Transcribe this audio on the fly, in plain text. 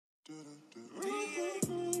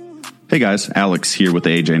Hey guys, Alex here with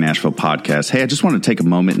the AJ Nashville podcast. Hey, I just want to take a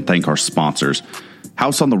moment and thank our sponsors.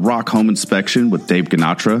 House on the Rock Home Inspection with Dave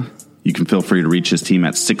Ganatra. You can feel free to reach his team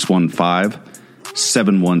at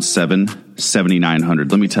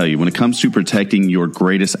 615-717-7900. Let me tell you, when it comes to protecting your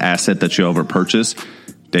greatest asset that you'll ever purchase,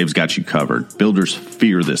 Dave's got you covered. Builders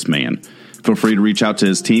fear this man. Feel free to reach out to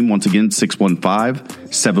his team. Once again,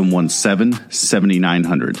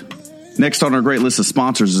 615-717-7900. Next on our great list of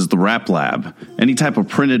sponsors is the Wrap Lab. Any type of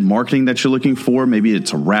printed marketing that you're looking for, maybe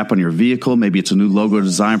it's a wrap on your vehicle, maybe it's a new logo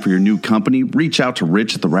design for your new company, reach out to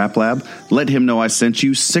Rich at the Wrap Lab. Let him know I sent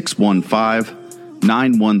you.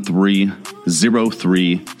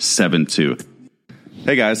 615-913-0372.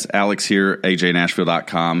 Hey guys, Alex here,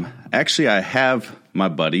 ajnashville.com. Actually, I have my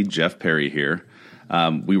buddy Jeff Perry here.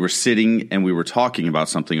 We were sitting and we were talking about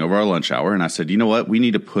something over our lunch hour, and I said, you know what, we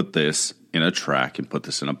need to put this in a track and put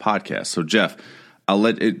this in a podcast. So, Jeff, I'll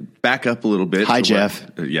let it back up a little bit. Hi, Jeff.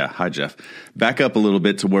 Hi, Jeff. Back up a little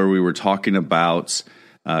bit to where we were talking about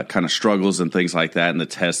kind of struggles and things like that and the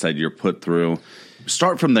tests that you're put through.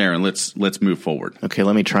 Start from there and let's move forward. Okay,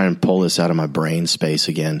 let me try and pull this out of my brain space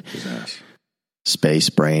again. Yes. Space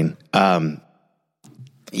brain.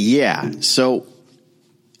 So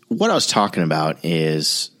what I was talking about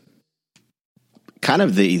is kind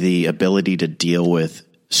of the ability to deal with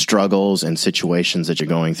struggles and situations that you're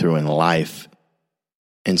going through in life.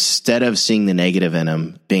 Instead of seeing the negative in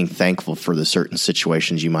them, being thankful for the certain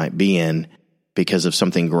situations you might be in because of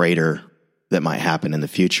something greater that might happen in the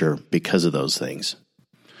future because of those things.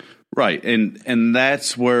 Right. And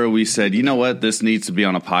that's where we said, you know what, this needs to be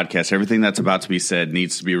on a podcast. Everything that's about to be said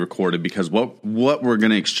needs to be recorded because what we're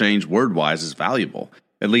going to exchange word-wise is valuable.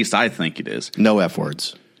 At least I think it is. No F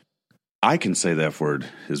words. I can say the F word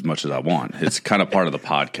as much as I want. It's kind of part of the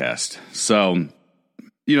podcast. So,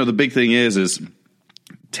 you know, the big thing is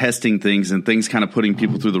testing things and things kind of putting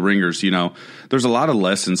people through the ringers. You know, there's a lot of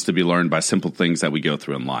lessons to be learned by simple things that we go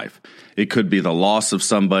through in life. It could be the loss of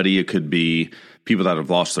somebody. It could be people that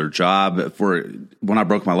have lost their job. When I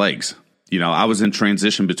broke my legs, you know, I was in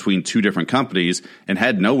transition between two different companies and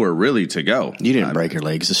had nowhere really to go. You didn't break your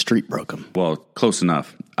legs. The street broke them. Well, close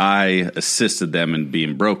enough. I assisted them in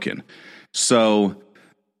being broken. So,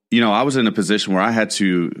 you know, I was in a position where I had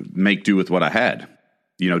to make do with what I had.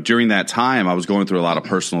 You know, during that time, I was going through a lot of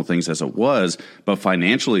personal things as it was, but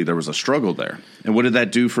financially there was a struggle there. And what did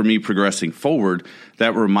that do for me progressing forward?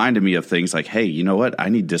 That reminded me of things like, hey, you know what? I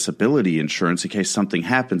need disability insurance in case something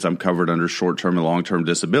happens. I'm covered under short-term and long-term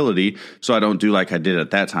disability, so I don't do like I did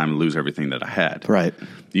at that time and lose everything that I had. Right.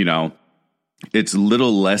 You know, it's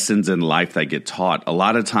little lessons in life that get taught. A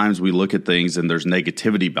lot of times we look at things and there's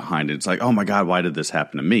negativity behind it. It's like, oh my God, why did this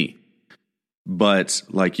happen to me? But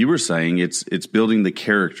like you were saying, it's building the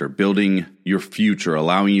character, building your future,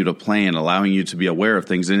 allowing you to plan, allowing you to be aware of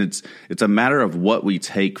things. And it's a matter of what we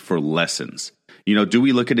take for lessons. You know, do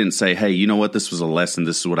we look at it and say, hey, you know what, this was a lesson.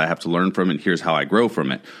 This is what I have to learn from it. Here's how I grow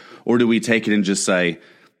from it. Or do we take it and just say,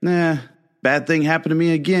 nah, bad thing happened to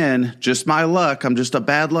me again. Just my luck. I'm just a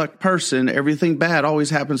bad luck person. Everything bad always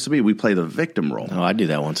happens to me. We play the victim role. Oh, I do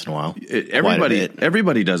that once in a while.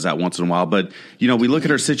 Everybody does that once in a while. But, you know, we look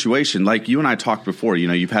at our situation. Like you and I talked before, you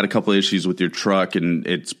know, you've had a couple of issues with your truck and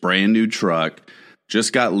it's brand new truck,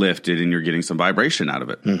 just got lifted and you're getting some vibration out of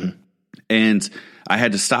it. Mm-hmm. And I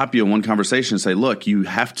had to stop you in one conversation and say, look, you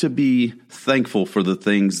have to be thankful for the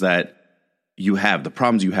things that you have, the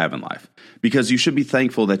problems you have in life, because you should be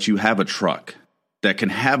thankful that you have a truck that can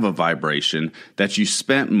have a vibration, that you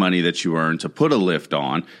spent money that you earned to put a lift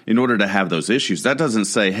on in order to have those issues. That doesn't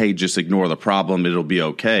say, hey, just ignore the problem. It'll be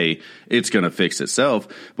okay. It's going to fix itself.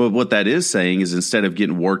 But what that is saying is instead of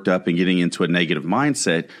getting worked up and getting into a negative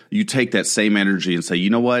mindset, you take that same energy and say,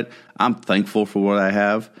 you know what? I'm thankful for what I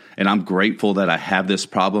have, and I'm grateful that I have this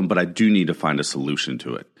problem, but I do need to find a solution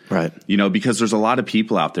to it. Right. You know, because there's a lot of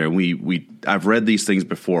people out there, and I've read these things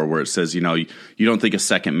before where it says, you know, you don't think a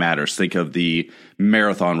second matters. Think of the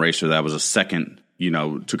marathon racer that was a second, you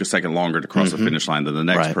know, took a second longer to cross the finish line than the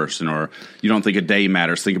next person. Or you don't think a day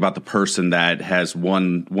matters. Think about the person that has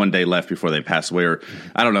one day left before they pass away. Or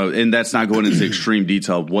I don't know. And that's not going into extreme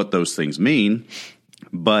detail of what those things mean.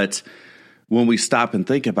 But when we stop and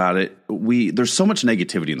think about it, there's so much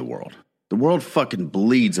negativity in the world. The world fucking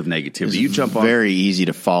bleeds of negativity. You jump on. It's very easy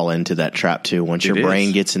to fall into that trap too. Once your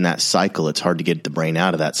brain gets in that cycle, it's hard to get the brain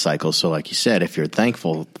out of that cycle. So like you said, if you're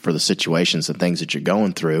thankful for the situations and things that you're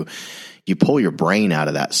going through, you pull your brain out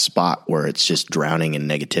of that spot where it's just drowning in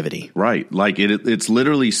negativity. Right. Like it's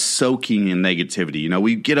literally soaking in negativity. You know,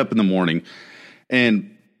 we get up in the morning,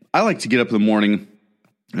 and I like to get up in the morning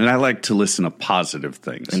and I like to listen to positive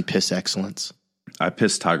things. And piss excellence. I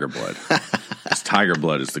piss tiger blood. 'Cause tiger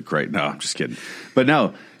blood is the great. No, I'm just kidding. But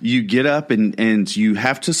no, you get up and you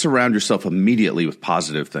have to surround yourself immediately with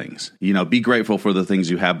positive things. You know, be grateful for the things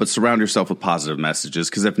you have, but surround yourself with positive messages.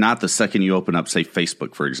 Because if not, the second you open up, say,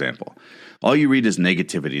 Facebook, for example, all you read is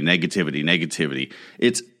negativity, negativity, negativity.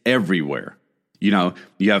 It's everywhere. You know,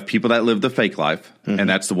 you have people that live the fake life, and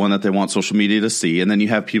that's the one that they want social media to see. And then you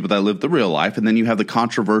have people that live the real life, and then you have the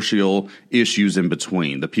controversial issues in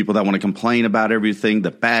between, the people that want to complain about everything, the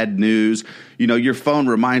bad news. You know, your phone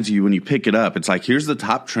reminds you when you pick it up, it's like, here's the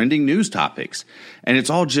top trending news topics. And it's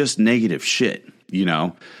all just negative shit, you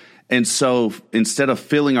know. And so instead of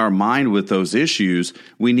filling our mind with those issues,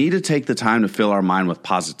 we need to take the time to fill our mind with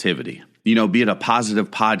positivity. You know, be it a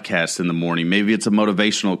positive podcast in the morning. Maybe it's a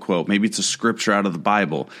motivational quote. Maybe it's a scripture out of the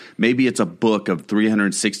Bible. Maybe it's a book of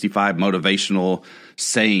 365 motivational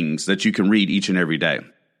sayings that you can read each and every day.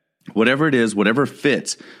 Whatever it is, whatever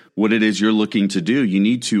fits what it is you're looking to do, you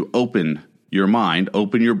need to open your mind,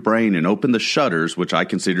 open your brain, and open the shutters, which I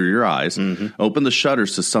consider your eyes. Open the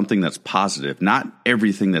shutters to something that's positive, not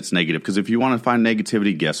everything that's negative. Because if you want to find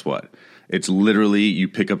negativity, guess what? It's literally, you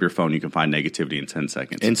pick up your phone, you can find negativity in 10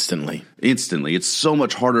 seconds. Instantly. It's so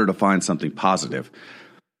much harder to find something positive.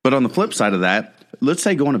 But on the flip side of that, let's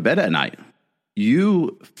say going to bed at night.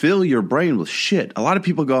 You fill your brain with shit. A lot of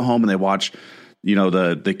people go home and they watch, you know,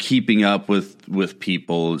 the keeping up with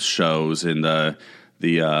people shows and the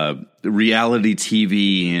reality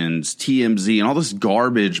TV and TMZ and all this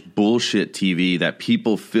garbage bullshit TV that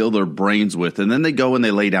people fill their brains with. And then they go and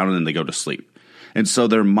they lay down and then they go to sleep. And so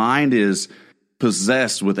their mind is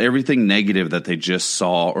possessed with everything negative that they just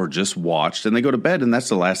saw or just watched, and they go to bed, and that's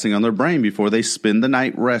the last thing on their brain before they spend the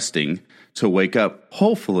night resting to wake up,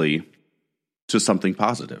 hopefully, to something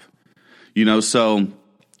positive. You know, so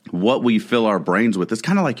what we fill our brains with is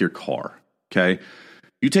kind of like your car, okay?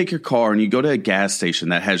 You take your car and you go to a gas station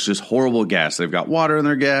that has just horrible gas. They've got water in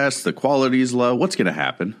their gas. The quality is low. What's going to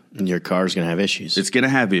happen? And your car's going to have issues. It's going to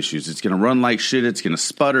have issues. It's going to run like shit. It's going to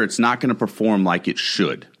sputter. It's not going to perform like it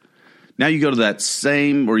should. Now you go to that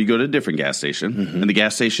same, or you go to a different gas station, and the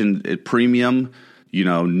gas station, premium, you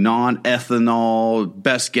know, non-ethanol,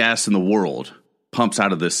 best gas in the world, pumps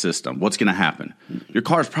out of this system. What's going to happen? Your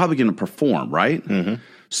car's probably going to perform, right?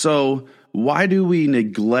 So why do we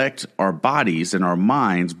neglect our bodies and our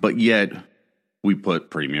minds, but yet we put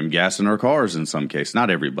premium gas in our cars in some case? Not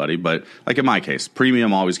everybody, but like in my case,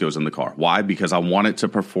 premium always goes in the car. Why? Because I want it to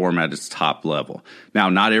perform at its top level. Now,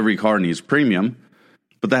 not every car needs premium,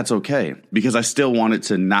 but that's okay because I still want it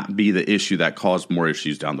to not be the issue that caused more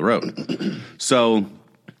issues down the road. So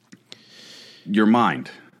your mind.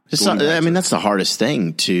 That's the hardest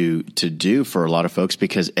thing to do for a lot of folks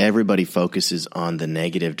because everybody focuses on the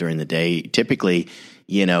negative during the day. Typically,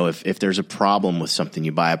 you know, if there's a problem with something,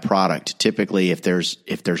 you buy a product. Typically, if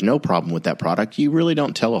there's no problem with that product, you really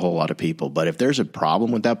don't tell a whole lot of people. But if there's a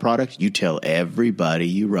problem with that product, you tell everybody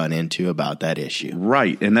you run into about that issue.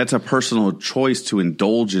 Right, and that's a personal choice to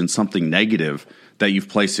indulge in something negative that you've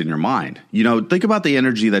placed in your mind. You know, think about the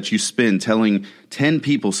energy that you spend telling 10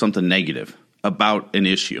 people something negative about an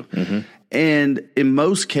issue. And in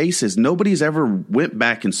most cases, nobody's ever went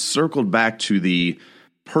back and circled back to the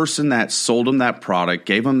person that sold them that product,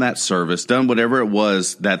 gave them that service, done whatever it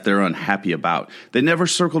was that they're unhappy about. They never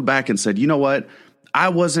circled back and said, you know what? I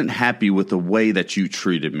wasn't happy with the way that you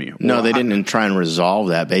treated me. No, they didn't try and resolve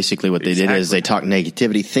that. Basically, what they did is they talk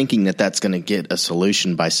negativity, thinking that that's going to get a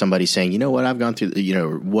solution by somebody saying, you know what, I've gone through, you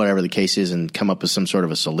know, whatever the case is and come up with some sort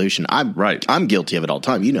of a solution. I'm guilty of it all the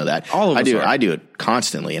time. You know that. All of us are. I do it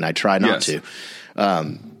constantly, and I try not to.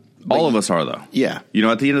 All of us are, though. Yeah. You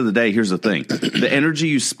know, at the end of the day, here's the thing. The energy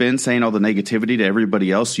you spend saying all the negativity to everybody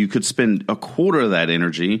else, you could spend a quarter of that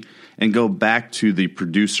energy and go back to the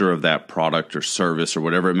producer of that product or service or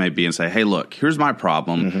whatever it may be and say, hey, look, here's my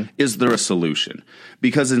problem. Is there a solution?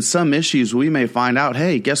 Because in some issues, we may find out,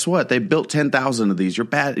 hey, guess what? They built 10,000 of these. You're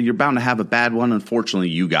bound to have a bad one. Unfortunately,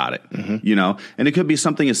 you got it. You know, and it could be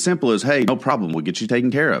something as simple as, hey, no problem. We'll get you taken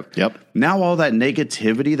care of. Yep. Now all that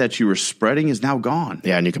negativity that you were spreading is now gone.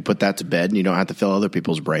 Yeah, and you can put that to bed and you don't have to fill other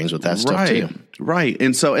people's brains with that stuff too. Right.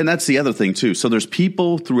 And that's the other thing too. So there's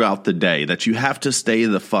people throughout the day that you have to stay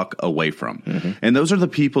the fuck away from. And those are the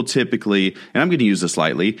people typically, and I'm going to use this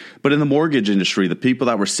lightly, but in the mortgage industry, the people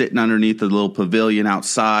that were sitting underneath the little pavilion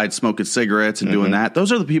outside smoking cigarettes and doing that,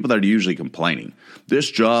 those are the people that are usually complaining. This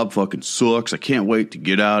job fucking sucks. I can't wait to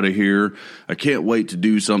get out of here. I can't wait to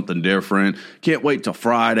do something different. Can't wait till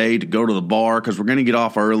Friday to go to the bar because we're going to get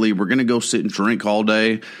off early. We're going to go sit and drink all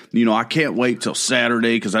day. You know, I can't wait till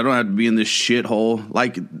Saturday because I don't have to be in this shithole.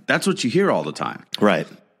 Like, that's what you hear all the time. Right.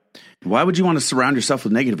 Why would you want to surround yourself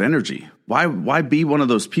with negative energy? Why be one of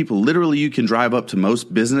those people? Literally, you can drive up to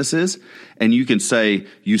most businesses and you can say,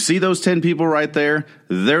 you see those 10 people right there?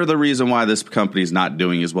 They're the reason why this company is not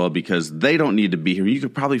doing as well because they don't need to be here. You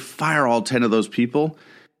could probably fire all 10 of those people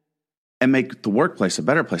and make the workplace a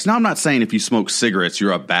better place. Now, I'm not saying if you smoke cigarettes,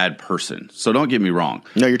 you're a bad person. So don't get me wrong.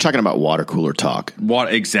 No, you're talking about water cooler talk.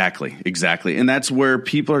 Exactly. And that's where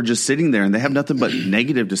people are just sitting there and they have nothing but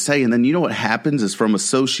negative to say. And then you know what happens is from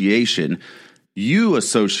association, you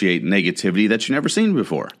associate negativity that you never seen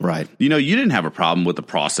before. Right. You know, you didn't have a problem with the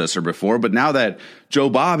processor before, but now that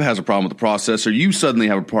Joe Bob has a problem with the processor, you suddenly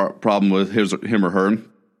have a problem with him or her.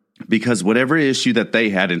 Because whatever issue that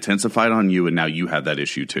they had intensified on you, and now you have that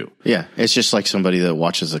issue too. Yeah, it's just like somebody that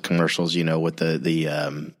watches the commercials, you know, with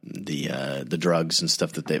the drugs and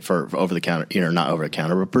stuff that they for over the counter, you know, not over the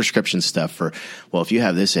counter, but prescription stuff for. Well, if you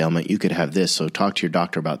have this ailment, you could have this. So talk to your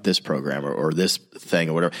doctor about this program or this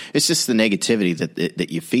thing or whatever. It's just the negativity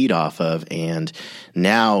that you feed off of, and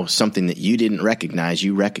now something that you didn't recognize,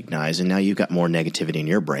 you recognize, and now you've got more negativity in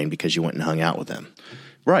your brain because you went and hung out with them.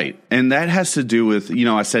 Right. And that has to do with, you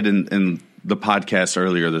know, I said in the podcast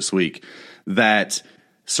earlier this week that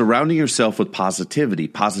surrounding yourself with positivity,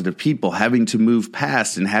 positive people, having to move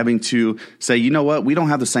past and having to say, you know what, we don't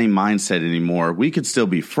have the same mindset anymore. We could still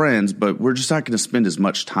be friends, but we're just not going to spend as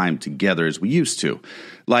much time together as we used to.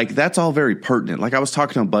 Like, that's all very pertinent. Like, I was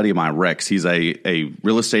talking to a buddy of mine, Rex. He's a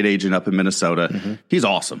real estate agent up in Minnesota. Mm-hmm. He's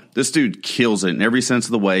awesome. This dude kills it in every sense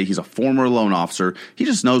of the way. He's a former loan officer. He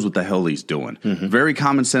just knows what the hell he's doing. Mm-hmm. Very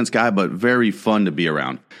common sense guy, but very fun to be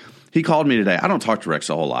around. He called me today. I don't talk to Rex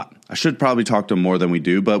a whole lot. I should probably talk to him more than we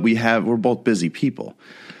do, but we're both busy people.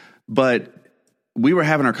 But we were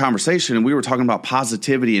having our conversation and we were talking about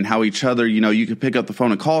positivity and how each other, you know, you could pick up the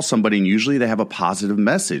phone and call somebody and usually they have a positive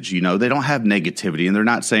message. You know, they don't have negativity and they're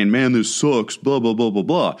not saying, man, this sucks, blah, blah, blah, blah,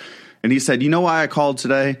 blah. And he said, you know why I called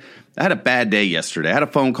today? I had a bad day yesterday. I had a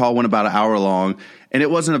phone call, went about an hour long, and it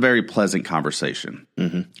wasn't a very pleasant conversation.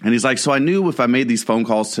 Mm-hmm. And he's like, so I knew if I made these phone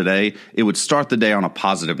calls today, it would start the day on a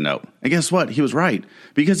positive note. And guess what? He was right.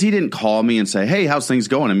 Because he didn't call me and say, hey, how's things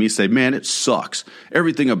going? And me say, man, it sucks.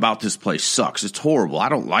 Everything about this place sucks. It's horrible. I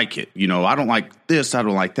don't like it. You know, I don't like this. I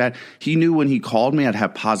don't like that. He knew when he called me, I'd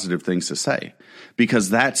have positive things to say. Because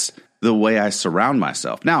that's the way I surround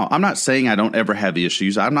myself. Now, I'm not saying I don't ever have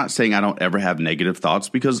issues. I'm not saying I don't ever have negative thoughts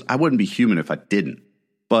because I wouldn't be human if I didn't.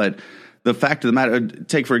 But the fact of the matter,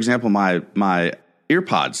 take, for example, my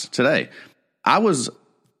earpods today. I was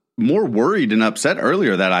more worried and upset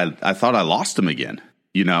earlier that I thought I lost them again.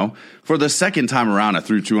 You know, for the second time around, I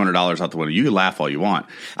threw $200 out the window. You can laugh all you want.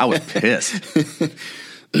 I was pissed.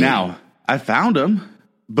 Now, I found them.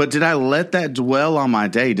 But did I let that dwell on my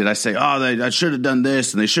day? Did I say, I should have done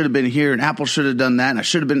this and they should have been here and Apple should have done that and I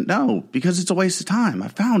should have been? No, because it's a waste of time. I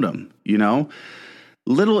found them, you know,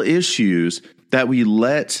 little issues that we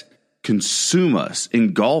let consume us,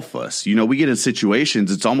 engulf us. You know, we get in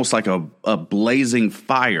situations, it's almost like a blazing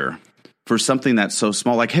fire for something that's so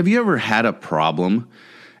small. Like, have you ever had a problem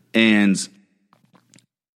and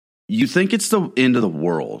you think it's the end of the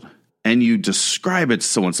world? And you describe it to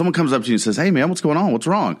someone. Someone comes up to you and says, hey, man, what's going on? What's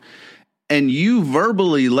wrong? And you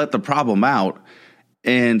verbally let the problem out.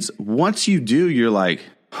 And once you do, you're like,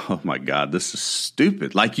 oh, my God, this is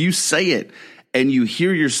stupid. Like, you say it and you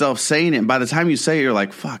hear yourself saying it. And by the time you say it, you're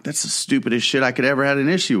like, fuck, that's the stupidest shit I could ever had an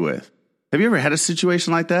issue with. Have you ever had a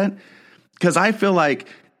situation like that? Because I feel like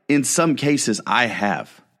in some cases I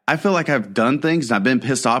have. I feel like I've done things and I've been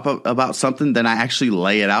pissed off about something. Then I actually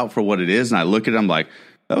lay it out for what it is. And I look at it, I'm like,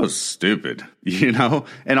 that was stupid, you know,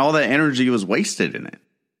 and all that energy was wasted in it.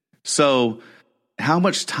 So how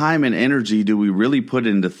much time and energy do we really put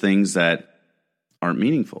into things that aren't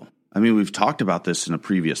meaningful? I mean, we've talked about this in a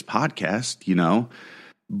previous podcast, you know,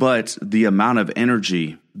 but the amount of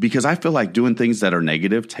energy, because I feel like doing things that are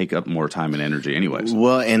negative take up more time and energy anyways.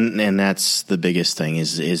 Well, and that's the biggest thing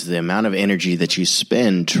is the amount of energy that you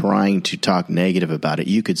spend trying to talk negative about it.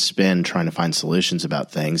 You could spend trying to find solutions about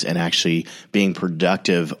things and actually being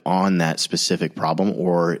productive on that specific problem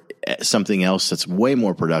or something else that's way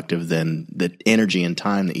more productive than the energy and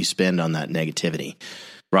time that you spend on that negativity.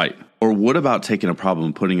 Right. Or what about taking a problem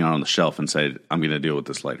and putting it on the shelf and say, I'm going to deal with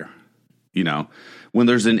this later? You know, when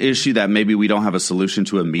there's an issue that maybe we don't have a solution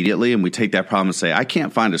to immediately and we take that problem and say, I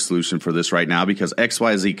can't find a solution for this right now because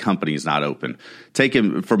XYZ company is not open. Take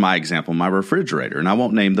him for my example, my refrigerator, and I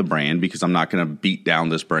won't name the brand because I'm not going to beat down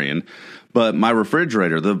this brand, but my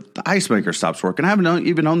refrigerator, the ice maker stops working. I haven't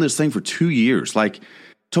even owned this thing for 2 years. Like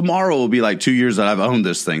tomorrow will be like 2 years that I've owned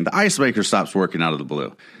this thing. The ice maker stops working out of the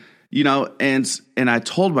blue. And I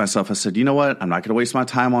told myself, I said, you know what? I'm not going to waste my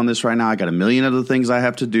time on this right now. I got a million other things I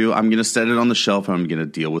have to do. I'm going to set it on the shelf and I'm going to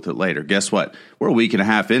deal with it later. Guess what? We're a week and a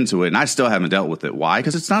half into it and I still haven't dealt with it. Why?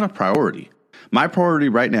 Because it's not a priority. My priority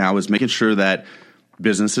right now is making sure that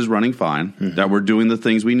business is running fine, that we're doing the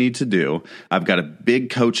things we need to do. I've got a big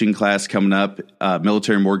coaching class coming up,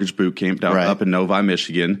 military mortgage boot camp up in Novi,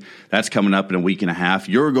 Michigan. That's coming up in a week and a half.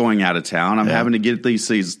 You're going out of town. I'm having to get these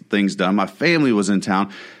things done. My family was in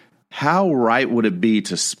town. How right would it be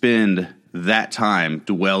to spend that time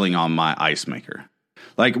dwelling on my ice maker?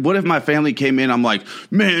 Like, what if my family came in, I'm like,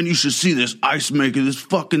 man, you should see this ice maker, this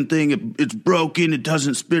fucking thing, it's broken, it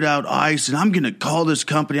doesn't spit out ice, and I'm going to call this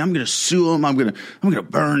company, I'm going to sue them, I'm going to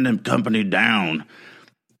burn them company down.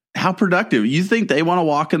 How productive. You think they want to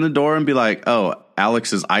walk in the door and be like, oh,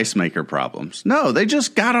 Alex's ice maker problems? No, they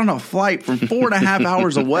just got on a flight from 4.5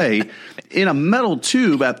 hours away in a metal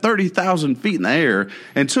tube at 30,000 feet in the air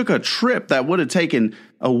and took a trip that would have taken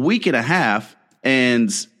a week and a half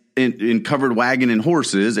and in covered wagon and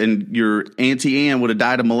horses, and your Auntie Anne would have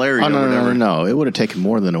died of malaria. No. It would have taken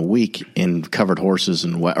more than a week in covered horses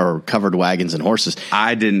or covered wagons and horses.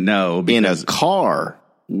 I didn't know. In a car,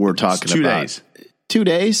 we're talking 2 about. days. 2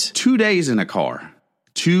 days? 2 days in a car.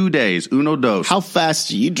 2 days. Uno dos. How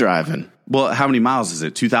fast are you driving? Well, how many miles is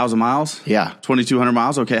it? 2,000 miles? Yeah. 2,200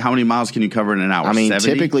 miles? Okay. How many miles can you cover in an hour? I mean,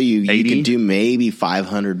 70, typically you 80? can do maybe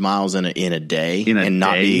 500 miles in a day and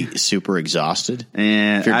not be super exhausted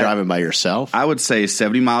and if you're driving by yourself. I would say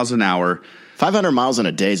 70 miles an hour. 500 miles in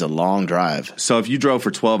a day is a long drive. So if you drove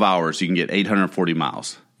for 12 hours, you can get 840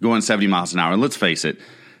 miles going 70 miles an hour. And let's face it,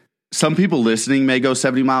 some people listening may go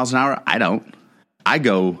 70 miles an hour. I don't. I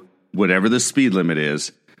go whatever the speed limit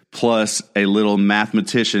is, plus a little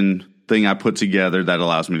mathematician thing I put together that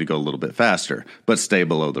allows me to go a little bit faster, but stay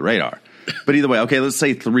below the radar. But either way, okay, let's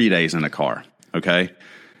say 3 days in a car, okay?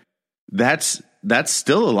 That's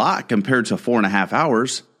still a lot compared to 4.5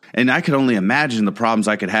 hours. And I could only imagine the problems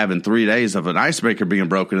I could have in 3 days of an ice maker being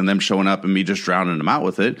broken and them showing up and me just drowning them out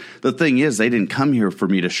with it. The thing is, they didn't come here for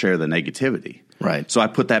me to share the negativity. Right. So I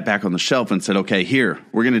put that back on the shelf and said, okay, here,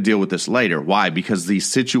 we're going to deal with this later. Why? Because the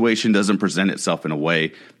situation doesn't present itself in a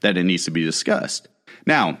way that it needs to be discussed.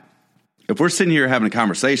 Now, if we're sitting here having a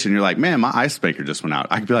conversation, you're like, man, my ice maker just went out.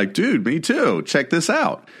 I could be like, dude, me too. Check this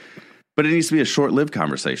out. But it needs to be a short-lived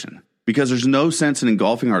conversation because there's no sense in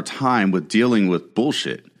engulfing our time with dealing with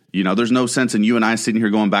bullshit. There's no sense in you and I sitting here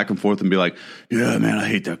going back and forth and be like, yeah, man, I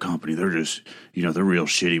hate that company. They're just, they're real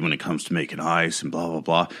shitty when it comes to making ice and blah, blah,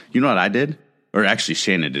 blah. You know what I did? Or actually,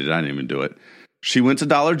 Shannon did it. I didn't even do it. She went to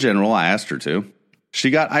Dollar General. I asked her to. She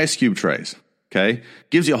got ice cube trays. Okay.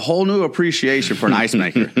 Gives you a whole new appreciation for an ice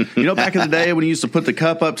maker. Back in the day when you used to put the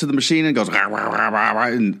cup up to the machine and it goes,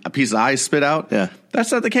 and a piece of ice spit out. Yeah.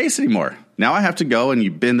 That's not the case anymore. Now I have to go and you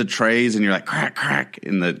bend the trays and you're like, crack, crack.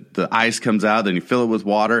 And the ice comes out. Then you fill it with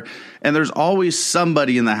water. And there's always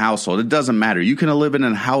somebody in the household. It doesn't matter. You can live in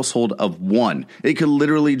a household of one. It could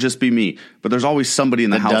literally just be me. But there's always somebody in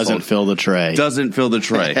the household. Doesn't fill the tray. Doesn't fill the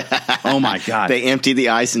tray. Oh, my God. They empty the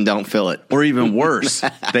ice and don't fill it. Or even worse,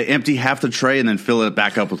 they empty half the tray and then fill it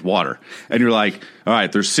back up with water. And you're like, all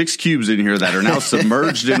right, there's 6 cubes in here that are now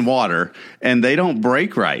submerged in water and they don't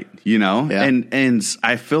break right, Yeah. And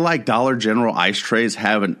I feel like Dollar General ice trays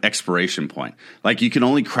have an expiration point. Like you can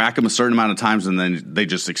only crack them a certain amount of times and then they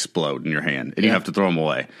just explode in your hand and you have to throw them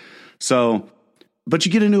away. So, but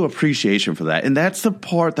you get a new appreciation for that. And that's the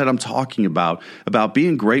part that I'm talking about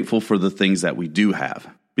being grateful for the things that we do have.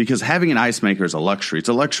 Because having an ice maker is a luxury. It's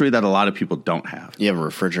a luxury that a lot of people don't have. You have a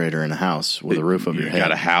refrigerator in a house with a roof over your head. You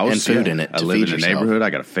got a house. And food in it. I live in a neighborhood. I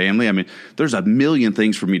got a family. I mean, there's a million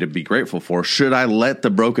things for me to be grateful for. Should I let the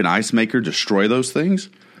broken ice maker destroy those things?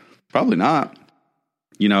 Probably not.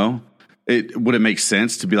 Would it make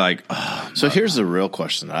sense to be like, oh, so here's the real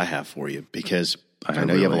question that I have for you, because I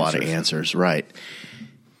know you have a lot of answers, right?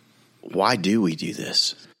 Why do we do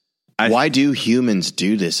this? Why do humans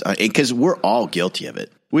do this? Because we're all guilty of it.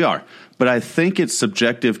 We are. But I think it's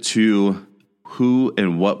subjective to who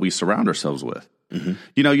and what we surround ourselves with. Mm-hmm.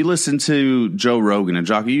 You listen to Joe Rogan and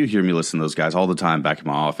Jocko, you hear me listen to those guys all the time back in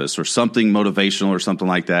my office or something motivational or something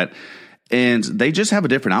like that. And they just have a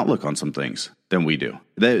different outlook on some things than we do.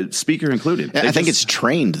 The speaker included. I think it's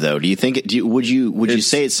trained, though. Do you think? Would you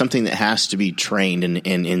say it's something that has to be trained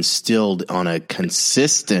and instilled on a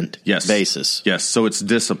consistent basis? Yes. So it's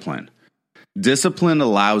discipline. Discipline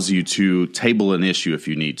allows you to table an issue if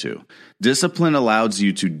you need to. Discipline allows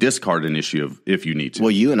you to discard an issue if you need to.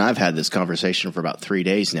 Well, you and I've had this conversation for about 3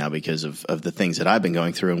 days now because of the things that I've been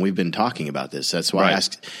going through, and we've been talking about this. That's why I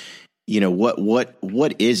asked,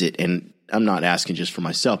 what is it? And I'm not asking just for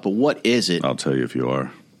myself, but what is it? I'll tell you if you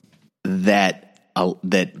are. that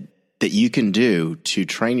you can do to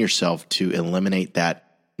train yourself to eliminate that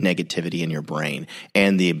negativity in your brain,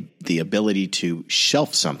 and the ability to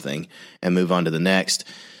shelf something and move on to the next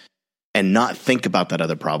and not think about that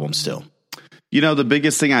other problem still? The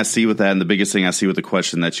biggest thing I see with that, and the biggest thing I see with the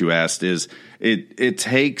question that you asked, is it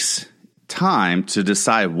takes time to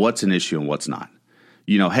decide what's an issue and what's not.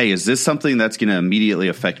 Hey, is this something that's going to immediately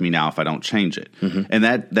affect me now if I don't change it? Mm-hmm. And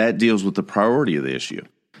that deals with the priority of the issue.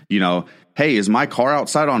 Hey, is my car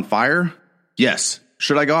outside on fire? Yes.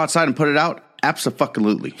 Should I go outside and put it out?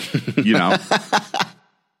 Absolutely.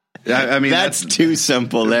 I mean, that's too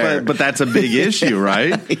simple there. But that's a big issue,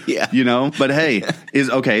 right? Yeah. But hey,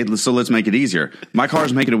 so let's make it easier. My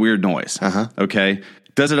car's making a weird noise. Uh-huh. Okay.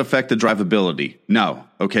 Does it affect the drivability? No.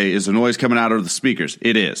 Okay. Is the noise coming out of the speakers?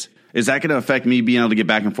 It is. Is that going to affect me being able to get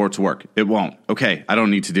back and forth to work? It won't. Okay. I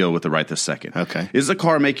don't need to deal with it right this second. Okay. Is the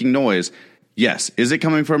car making noise? Yes. Is it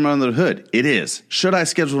coming from under the hood? It is. Should I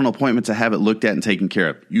schedule an appointment to have it looked at and taken care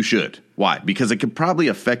of? You should. Why? Because it could probably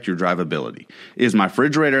affect your drivability. Is my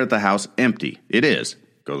refrigerator at the house empty? It is.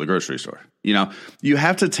 Go to the grocery store. You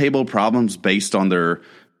have to table problems based on their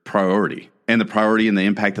priority and the priority and the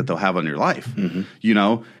impact that they'll have on your life.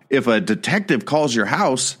 Mm-hmm. If a detective calls your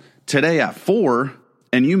house today at 4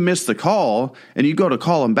 and you miss the call and you go to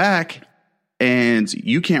call him back and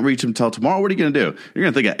you can't reach him until tomorrow, what are you going to do? You're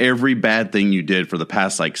going to think of every bad thing you did for the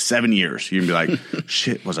past 7 years. You're going to be like,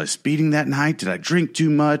 shit, was I speeding that night? Did I drink too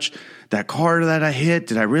much? That car that I hit,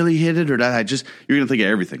 did I really hit it? Or did I just, you're going to think of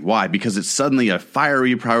everything. Why? Because it's suddenly a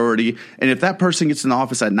fiery priority. And if that person gets in the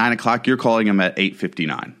office at 9 o'clock, you're calling them at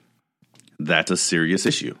 8:59. That's a serious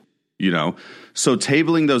issue. So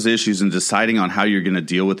tabling those issues and deciding on how you're going to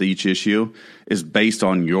deal with each issue is based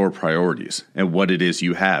on your priorities and what it is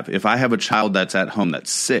you have. If I have a child that's at home that's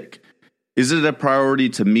sick, is it a priority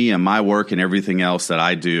to me and my work and everything else that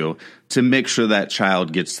I do to make sure that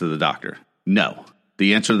child gets to the doctor? No.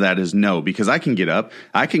 The answer to that is no, because I can get up,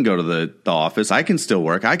 I can go to the office, I can still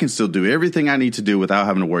work, I can still do everything I need to do without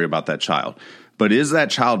having to worry about that child. But is that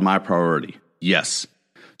child my priority? Yes.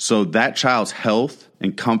 So that child's health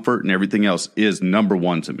and comfort and everything else is number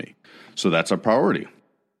one to me. So that's a priority.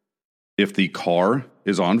 If the car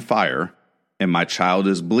is on fire and my child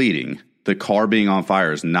is bleeding, the car being on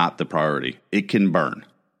fire is not the priority. It can burn.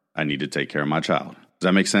 I need to take care of my child. Does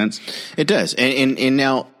that make sense? It does. And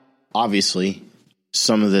now, obviously,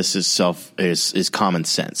 some of this is common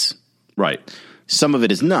sense. Right. Some of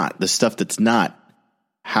it is not. The stuff that's not,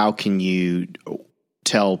 how can you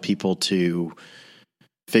tell people to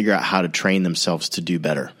figure out how to train themselves to do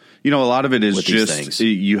better? A lot of it is just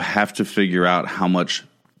you have to figure out how much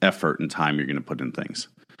effort and time you're going to put in things.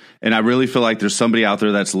 And I really feel like there's somebody out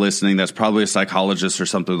there that's listening that's probably a psychologist or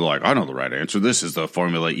something. They're like, I know the right answer. This is the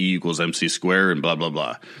formula E = MC squared and blah, blah,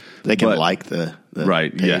 blah. They can the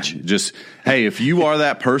right, page. Yeah. Just, hey, if you are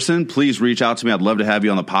that person, please reach out to me. I'd love to have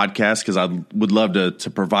you on the podcast because I would love to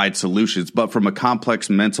provide solutions. But from a complex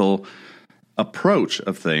mental approach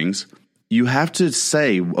of things, you have to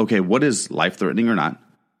say, okay, what is life-threatening or not?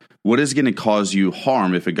 What is going to cause you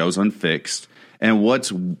harm if it goes unfixed? And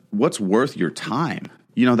what's worth your time?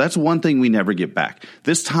 That's one thing we never get back.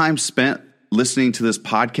 This time spent listening to this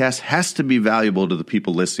podcast has to be valuable to the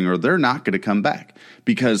people listening, or they're not going to come back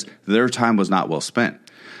because their time was not well spent.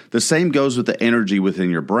 The same goes with the energy within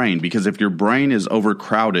your brain, because if your brain is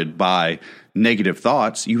overcrowded by negative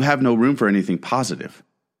thoughts, you have no room for anything positive.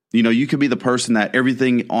 You could be the person that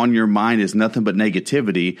everything on your mind is nothing but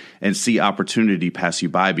negativity and see opportunity pass you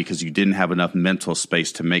by because you didn't have enough mental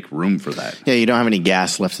space to make room for that. Yeah, you don't have any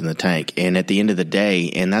gas left in the tank. And at the end of the day,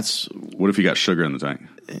 and that's... What if you got sugar in the tank?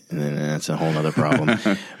 That's a whole other problem.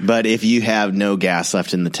 But if you have no gas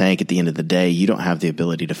left in the tank at the end of the day, you don't have the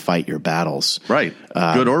ability to fight your battles. Right.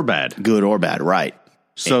 Good or bad. Good or bad, right.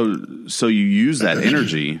 So you use that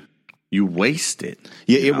energy... You waste it.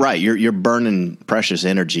 Yeah, right. You're burning precious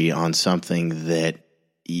energy on something that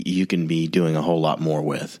you can be doing a whole lot more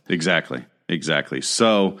with. Exactly.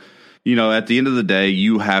 So, at the end of the day,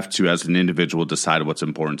 you have to, as an individual, decide what's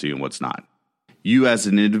important to you and what's not. You, as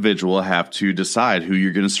an individual, have to decide who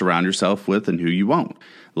you're going to surround yourself with and who you won't.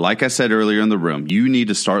 Like I said earlier in the room, you need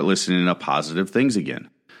to start listening to positive things again.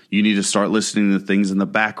 You need to start listening to things in the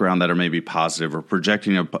background that are maybe positive or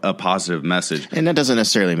projecting a positive message. And that doesn't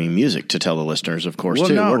necessarily mean music, to tell the listeners, of course,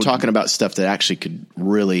 too. No. We're talking about stuff that actually could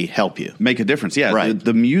really help you. Make a difference, yeah. Right.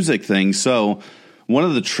 The music thing. So one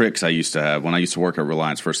of the tricks I used to have when I used to work at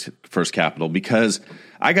Reliance First Capital, because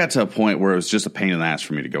I got to a point where it was just a pain in the ass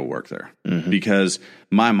for me to go work there because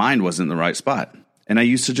my mind wasn't in the right spot. And I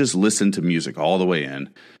used to just listen to music all the way in,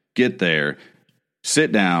 get there,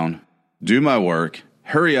 sit down, do my work,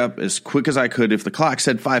 hurry up as quick as I could. If the clock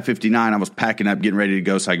said 5:59, I was packing up, getting ready to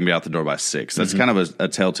go so I can be out the door by 6. That's kind of a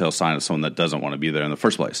telltale sign of someone that doesn't want to be there in the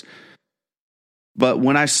first place. But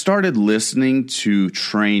when I started listening to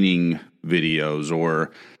training videos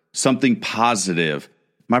or something positive,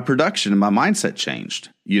 my production and my mindset changed.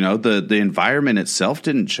 The environment itself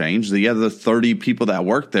didn't change. The other 30 people that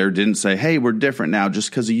worked there didn't say, hey, we're different now just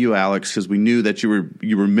because of you, Alex, because we knew that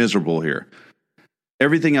you were miserable here.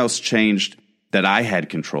 Everything else changed that I had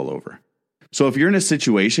control over. So if you're in a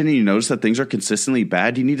situation and you notice that things are consistently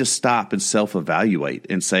bad, you need to stop and self-evaluate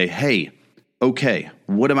and say, hey, okay,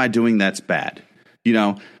 what am I doing that's bad?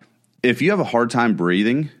 If you have a hard time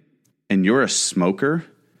breathing and you're a smoker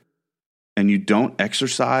and you don't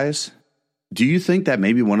exercise, do you think that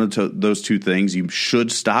maybe one of those two things you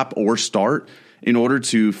should stop or start in order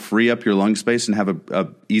to free up your lung space and have a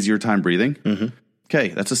easier time breathing? Mm-hmm. Okay,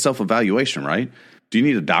 that's a self-evaluation, right? Do you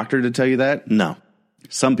need a doctor to tell you that? No.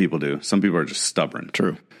 Some people do. Some people are just stubborn.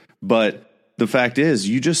 True. But the fact is,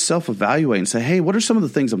 you just self-evaluate and say, hey, what are some of the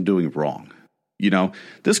things I'm doing wrong?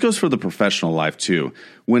 This goes for the professional life too.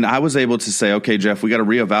 When I was able to say, okay, Jeff, we got to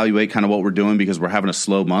reevaluate kind of what we're doing because we're having a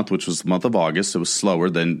slow month, which was the month of August. It was slower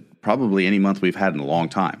than probably any month we've had in a long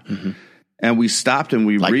time. Mm-hmm. And we stopped and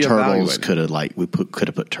we reevaluated. Turtles could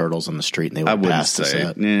have put turtles on the street and they would pass us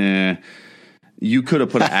up. You could have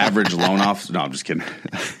put an average loan off. No, I'm just kidding.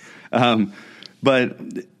 But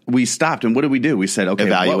we stopped, and what did we do? We said, okay,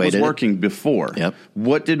 what was working before? Yep.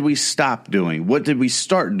 What did we stop doing? What did we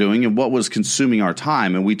start doing, and what was consuming our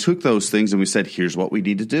time? And we took those things, and we said, here's what we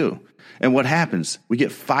need to do. And what happens? We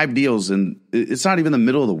get 5 deals, and it's not even the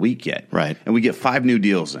middle of the week yet. Right. And we get 5 new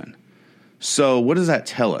deals in. So what does that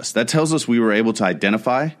tell us? That tells us we were able to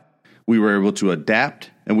identify, we were able to adapt,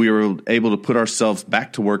 and we were able to put ourselves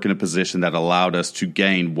back to work in a position that allowed us to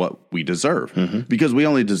gain what we deserve. Mm-hmm. Because we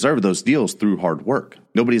only deserve those deals through hard work.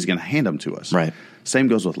 Nobody's going to hand them to us. Right. Same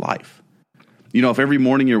goes with life. If every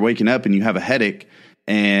morning you're waking up and you have a headache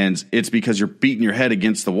and it's because you're beating your head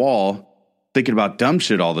against the wall, thinking about dumb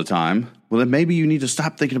shit all the time, well, then maybe you need to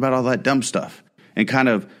stop thinking about all that dumb stuff and kind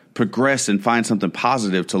of progress and find something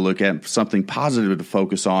positive to look at, something positive to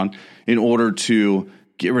focus on in order to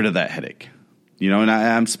get rid of that headache. And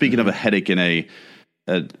I'm speaking of a headache in a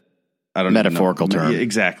I don't metaphorical term.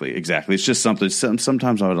 Exactly. It's just something.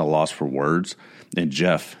 Sometimes I'm at a loss for words, and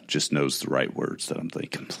Jeff just knows the right words that I'm thinking.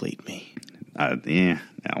 Complete me. I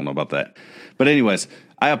don't know about that. But anyways,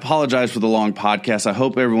 I apologize for the long podcast. I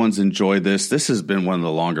hope everyone's enjoyed this. This has been one of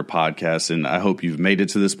the longer podcasts, and I hope you've made it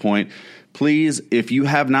to this point. Please, if you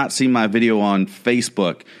have not seen my video on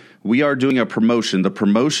Facebook, we are doing a promotion. The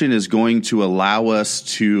promotion is going to allow us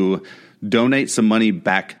to donate some money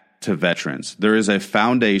back to veterans. There is a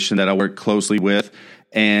foundation that I work closely with,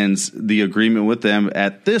 and the agreement with them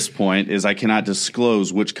at this point is I cannot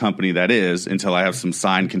disclose which company that is until I have some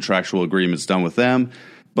signed contractual agreements done with them.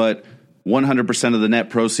 But 100% of the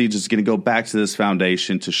net proceeds is going to go back to this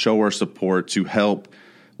foundation to show our support, to help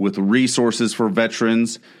with resources for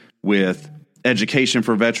veterans, with education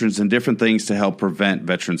for veterans, and different things to help prevent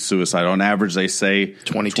veteran suicide. On average, they say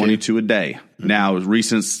 22 a day. Now,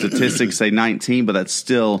 recent statistics say 19, but that's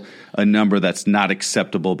still a number that's not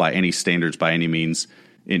acceptable by any standards, by any means,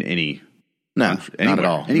 in any country, not at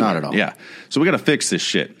all. Anywhere. Not at all. Yeah. So we got to fix this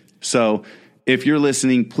shit. So if you're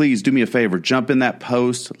listening, please do me a favor. Jump in that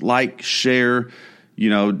post, like, share,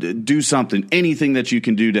 do something, anything that you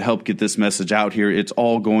can do to help get this message out here. It's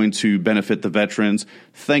all going to benefit the veterans.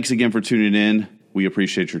 Thanks again for tuning in. We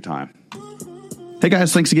appreciate your time. Hey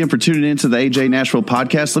guys, thanks again for tuning in to the AJ Nashville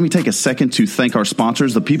podcast. Let me take a second to thank our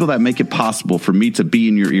sponsors, the people that make it possible for me to be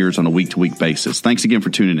in your ears on a week-to-week basis. Thanks again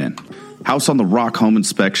for tuning in. House on the Rock Home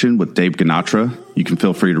Inspection with Dave Ganatra. You can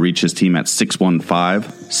feel free to reach his team at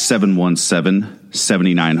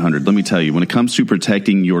 615-717-7900. Let me tell you, when it comes to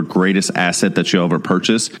protecting your greatest asset that you'll ever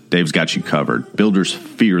purchase, Dave's got you covered. Builders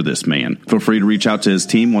fear this man. Feel free to reach out to his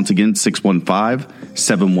team. Once again,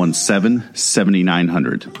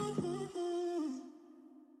 615-717-7900.